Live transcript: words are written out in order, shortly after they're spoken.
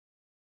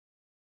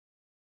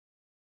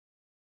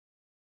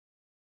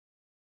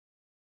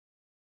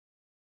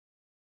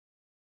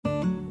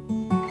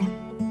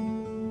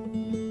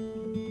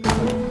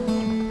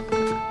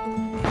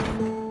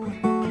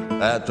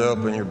That to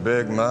open your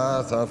big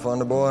mouth, huh,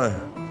 Fundy boy?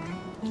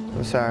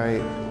 I'm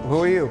sorry.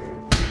 Who are you?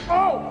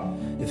 Oh!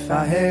 If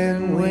I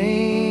had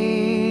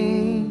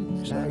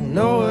wings like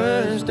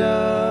Noah's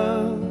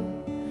dove,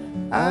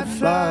 I'd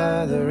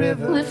fly the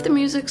river. Well, if the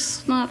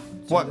music's not...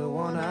 What?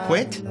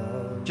 Quit?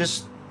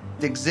 Just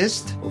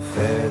exist?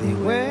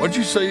 What'd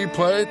you say you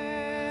played?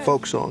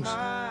 Folk songs.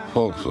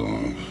 Folk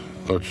songs.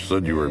 Thought you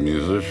said you were a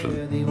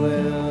musician.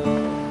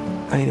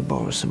 I need to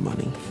borrow some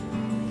money.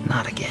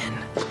 Not again.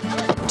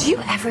 Do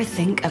you ever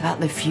think about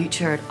the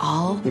future at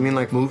all? You mean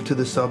like move to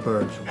the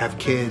suburbs, have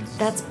kids?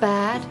 That's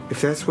bad. If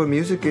that's what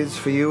music is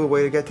for you, a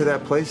way to get to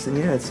that place, then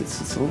yeah, it's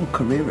a little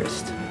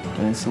careerist.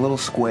 And it's a little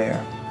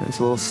square. And it's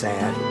a little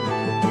sad.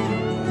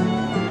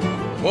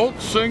 Folk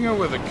singer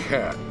with a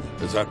cat.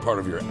 Is that part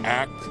of your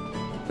act?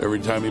 Every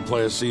time you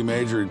play a C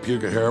major, you'd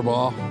puke a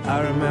hairball?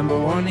 I remember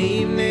one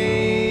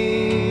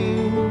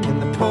evening in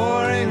the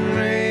pouring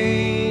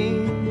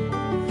rain,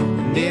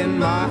 and in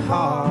my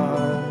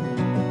heart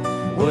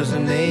was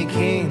an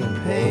aching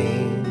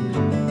pain.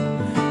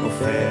 Oh,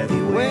 fare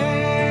thee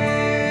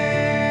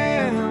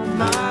well,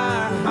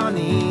 my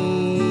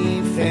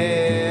honey,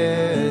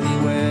 fare thee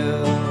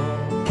well.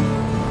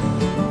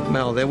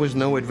 Mel, there was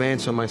no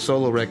advance on my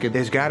solo record.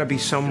 There's got to be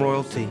some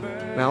royalty.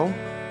 Mel?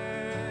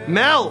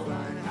 Mel!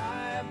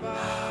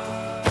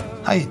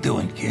 How you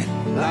doing, kid?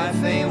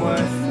 Life ain't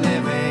worth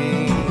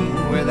living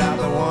without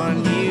the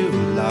one you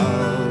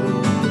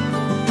love.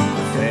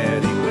 Fare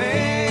thee well.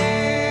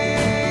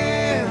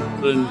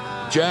 In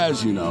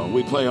jazz, you know,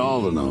 we play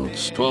all the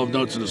notes. 12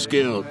 notes in a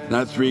scale,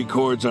 not 3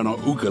 chords on a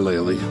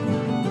ukulele.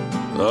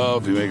 Oh,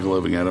 if you make a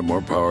living at it,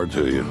 more power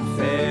to you.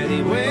 Fare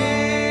thee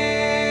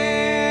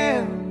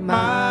well,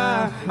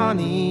 my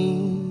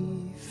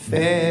honey,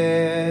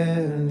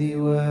 fare thee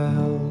well.